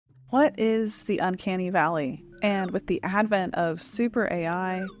What is the Uncanny Valley? And with the advent of super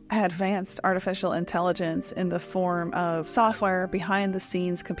AI, advanced artificial intelligence in the form of software,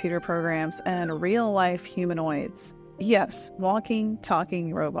 behind-the-scenes computer programs, and real-life humanoids. Yes, walking,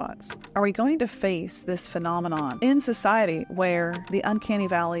 talking robots. Are we going to face this phenomenon in society where the Uncanny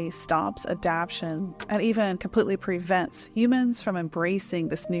Valley stops adaptation and even completely prevents humans from embracing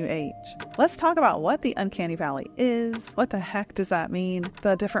this new age? Let's talk about what the Uncanny Valley is, what the heck does that mean,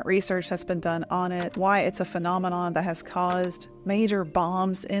 the different research that's been done on it, why it's a phenomenon that has caused major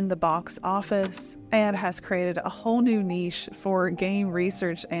bombs in the box office, and has created a whole new niche for game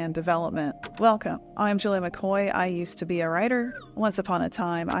research and development. Welcome. I'm Julia McCoy. I used to be a writer. Once upon a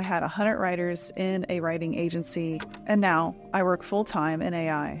time, I had 100 writers in a writing agency, and now I work full-time in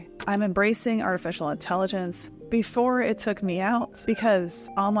AI. I'm embracing artificial intelligence before it took me out because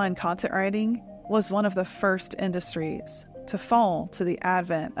online content writing was one of the first industries to fall to the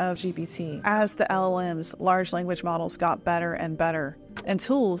advent of GPT as the LLMs, large language models, got better and better. And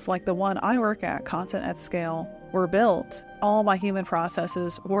tools like the one I work at, Content at Scale, were built. All my human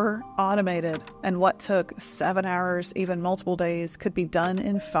processes were automated, and what took 7 hours, even multiple days, could be done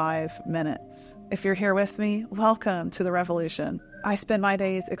in 5 minutes. If you're here with me, welcome to the revolution. I spend my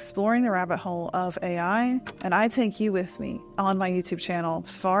days exploring the rabbit hole of AI, and I take you with me on my YouTube channel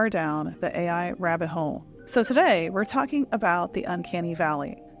far down the AI rabbit hole. So today, we're talking about the Uncanny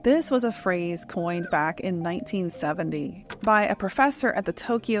Valley. This was a phrase coined back in 1970 by a professor at the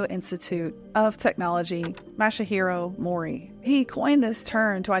Tokyo Institute of Technology, Masahiro Mori. He coined this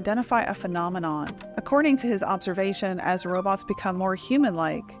term to identify a phenomenon. According to his observation, as robots become more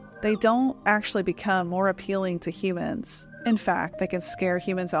human-like, they don't actually become more appealing to humans. In fact, they can scare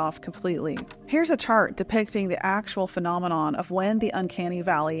humans off completely. Here's a chart depicting the actual phenomenon of when the Uncanny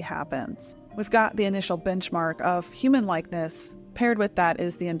Valley happens. We've got the initial benchmark of human likeness. Paired with that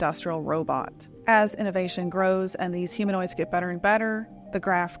is the industrial robot. As innovation grows and these humanoids get better and better, the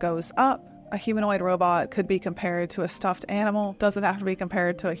graph goes up. A humanoid robot could be compared to a stuffed animal, doesn't have to be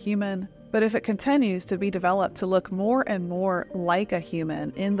compared to a human. But if it continues to be developed to look more and more like a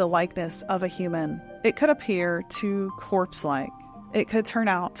human, in the likeness of a human, it could appear too corpse-like. It could turn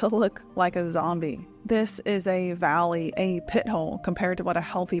out to look like a zombie. This is a valley, a pit hole compared to what a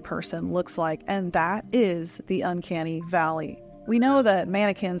healthy person looks like, and that is the Uncanny Valley. We know that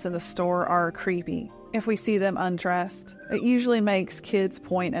mannequins in the store are creepy. If we see them undressed, it usually makes kids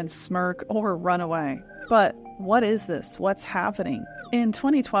point and smirk or run away. But what is this? What's happening? In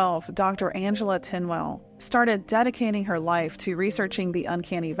 2012, Dr. Angela Tinwell started dedicating her life to researching the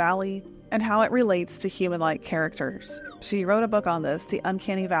Uncanny Valley and how it relates to human-like characters. She wrote a book on this, The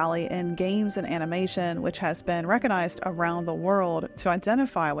Uncanny Valley in Games and Animation, which has been recognized around the world to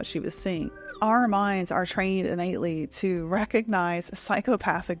identify what she was seeing. Our minds are trained innately to recognize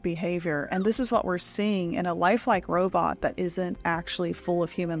psychopathic behavior, and this is what we're seeing in a lifelike robot that isn't actually full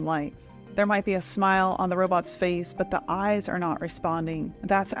of human life. There might be a smile on the robot's face, but the eyes are not responding.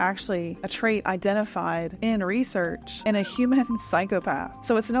 That's actually a trait identified in research in a human psychopath.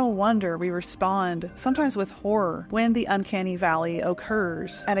 So it's no wonder we respond, sometimes with horror, when the Uncanny Valley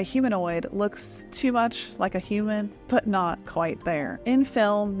occurs and a humanoid looks too much like a human, but not quite there. In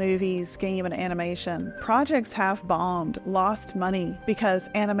film, movies, game, and animation, projects have bombed, lost money, because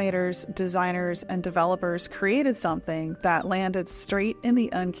animators, designers, and developers created something that landed straight in the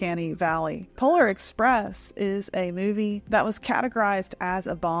Uncanny Valley. Polar Express is a movie that was categorized as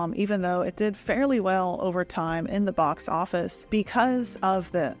a bomb, even though it did fairly well over time in the box office because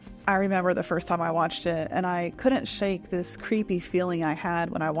of this. I remember the first time I watched it, and I couldn't shake this creepy feeling I had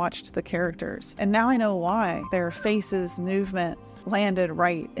when I watched the characters. And now I know why. Their faces, movements landed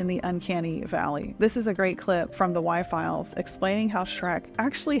right in the Uncanny Valley. This is a great clip from the Y-Files explaining how Shrek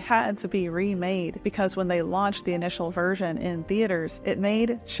actually had to be remade because when they launched the initial version in theaters, it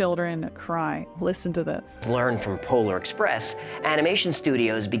made children cry. Listen to this. Learned from Polar Express, animation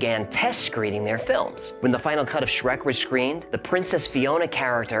studios began test screening their films. When the final cut of Shrek was screened, the Princess Fiona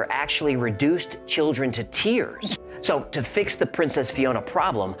character actually reduced children to tears. So to fix the Princess Fiona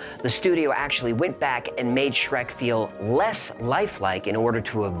problem, the studio actually went back and made Shrek feel less lifelike in order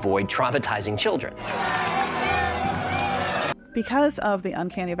to avoid traumatizing children. Because of the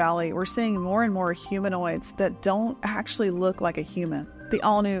Uncanny Valley, we're seeing more and more humanoids that don't actually look like a human. The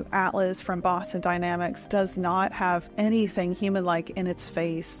all-new Atlas from Boston Dynamics does not have anything human-like in its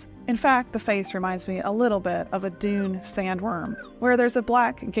face. In fact, the face reminds me a little bit of a dune sandworm, where there's a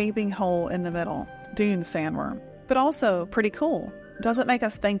black gaping hole in the middle. Dune sandworm. But also pretty cool. Doesn't make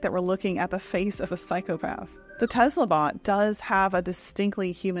us think that we're looking at the face of a psychopath. The Tesla bot does have a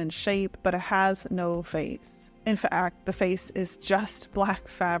distinctly human shape, but it has no face. In fact, the face is just black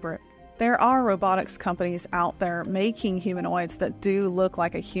fabric. There are robotics companies out there making humanoids that do look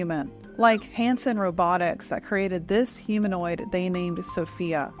like a human, like Hanson Robotics that created this humanoid they named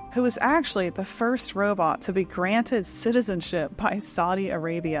Sophia, who was actually the first robot to be granted citizenship by Saudi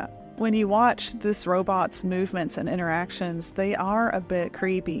Arabia. When you watch this robot's movements and interactions, they are a bit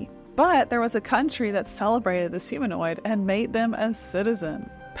creepy. But there was a country that celebrated this humanoid and made them a citizen.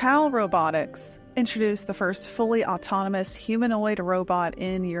 PAL Robotics introduced the first fully autonomous humanoid robot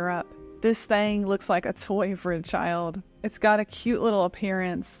in Europe. This thing looks like a toy for a child. It's got a cute little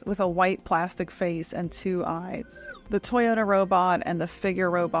appearance with a white plastic face and 2 eyes. The Toyota robot and the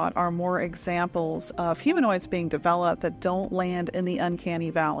Figure robot are more examples of humanoids being developed that don't land in the Uncanny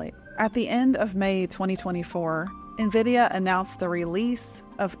Valley. At the end of May 2024, NVIDIA announced the release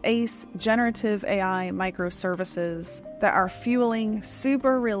of ACE generative AI microservices that are fueling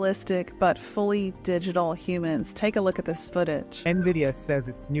super realistic but fully digital humans. Take a look at this footage. NVIDIA says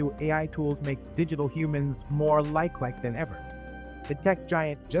its new AI tools make digital humans more lifelike than ever. The tech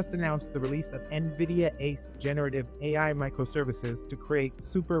giant just announced the release of NVIDIA ACE generative AI microservices to create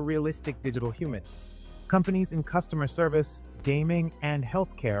super realistic digital humans. Companies in customer service, gaming, and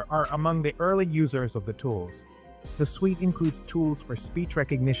healthcare are among the early users of the tools. The suite includes tools for speech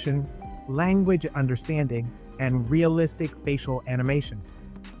recognition, language understanding, and realistic facial animations.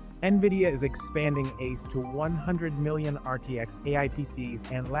 NVIDIA is expanding ACE to 100 million RTX AI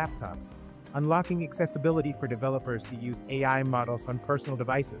PCs and laptops, unlocking accessibility for developers to use AI models on personal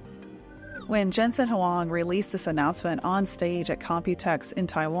devices. When Jensen Huang released this announcement on stage at Computex in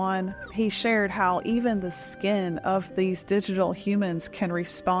Taiwan, he shared how even the skin of these digital humans can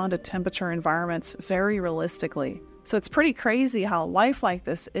respond to temperature environments very realistically. So it's pretty crazy how lifelike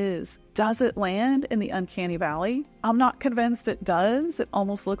this is. Does it land in the Uncanny Valley? I'm not convinced it does. It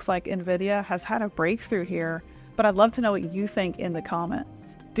almost looks like NVIDIA has had a breakthrough here, but I'd love to know what you think in the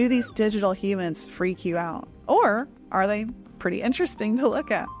comments. Do these digital humans freak you out? Or are they pretty interesting to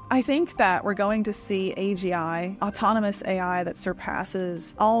look at? I think that we're going to see AGI, autonomous AI that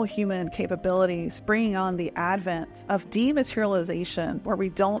surpasses all human capabilities, bringing on the advent of dematerialization, where we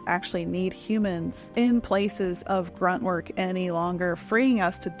don't actually need humans in places of grunt work any longer, freeing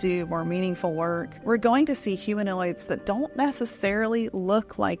us to do more meaningful work. We're going to see humanoids that don't necessarily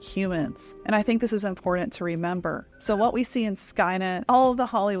look like humans. And I think this is important to remember. So what we see in Skynet, all of the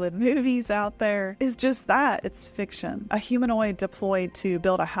Hollywood movies out there, is just that. It's fiction. A humanoid deployed to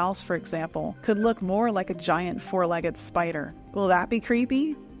build a house, for example, could look more like a giant 4-legged spider. Will that be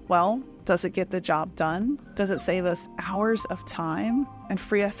creepy? Well, does it get the job done? Does it save us hours of time and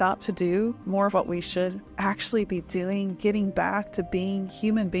free us up to do more of what we should actually be doing, getting back to being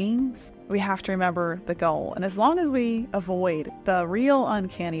human beings? We have to remember the goal. And as long as we avoid the real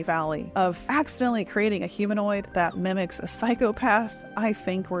Uncanny Valley of accidentally creating a humanoid that mimics a psychopath, I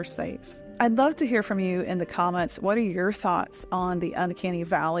think we're safe. I'd love to hear from you in the comments. What are your thoughts on the Uncanny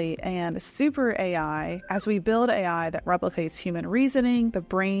Valley and super AI as we build AI that replicates human reasoning, the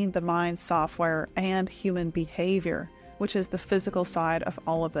brain, the mind, software, and human behavior, which is the physical side of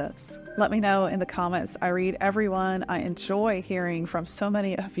all of this? Let me know in the comments. I read everyone. I enjoy hearing from so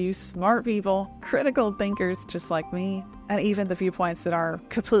many of you smart people, critical thinkers just like me, and even the viewpoints that are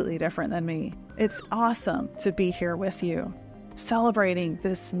completely different than me. It's awesome to be here with you, celebrating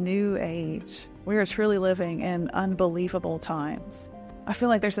this new age. We are truly living in unbelievable times. I feel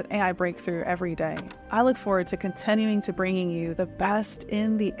like there's an AI breakthrough every day. I look forward to continuing to bringing you the best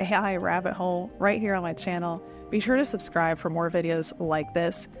in the AI rabbit hole right here on my channel. Be sure to subscribe for more videos like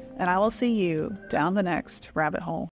this, and I will see you down the next rabbit hole.